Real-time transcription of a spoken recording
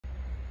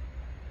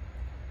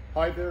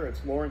Hi there,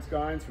 it's Lawrence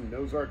Guynes from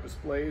Art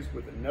Displays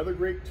with another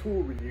great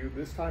tool review.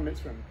 This time it's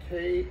from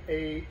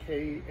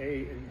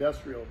KAKA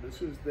Industrial.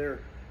 This is their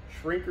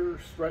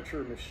shrinker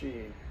stretcher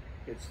machine.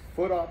 It's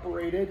foot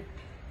operated.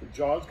 The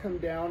jaws come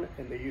down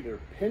and they either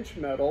pinch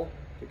metal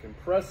to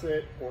compress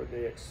it or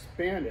they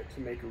expand it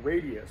to make a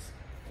radius.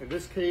 In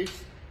this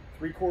case,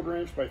 3/4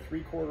 inch by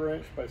 3/4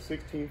 inch by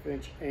 1/16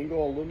 inch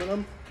angle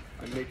aluminum.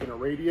 I'm making a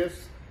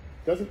radius.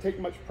 Doesn't take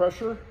much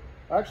pressure.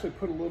 I actually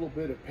put a little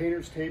bit of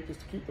painter's tape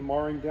just to keep the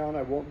marring down.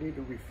 I won't need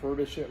to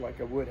refurbish it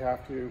like I would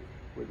have to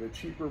with a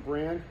cheaper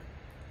brand.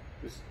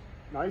 This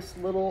nice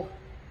little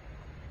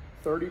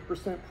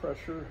 30%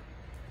 pressure.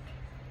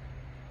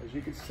 As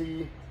you can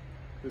see,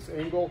 this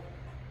angle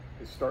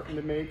is starting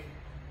to make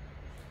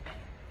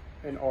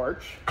an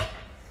arch.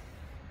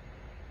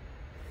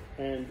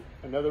 And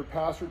another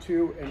pass or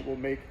two and it will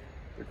make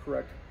the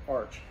correct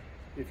arch.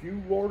 If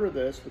you order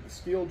this with the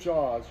steel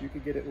jaws, you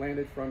could get it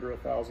landed for under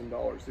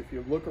 $1,000. If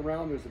you look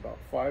around, there's about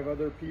 5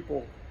 other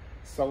people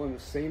selling the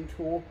same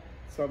tool,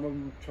 some of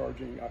them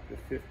charging up to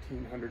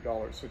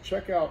 $1,500. So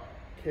check out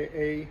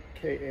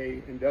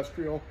KAKA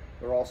Industrial.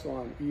 They're also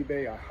on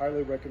eBay. I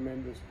highly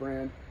recommend this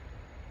brand.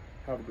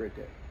 Have a great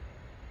day.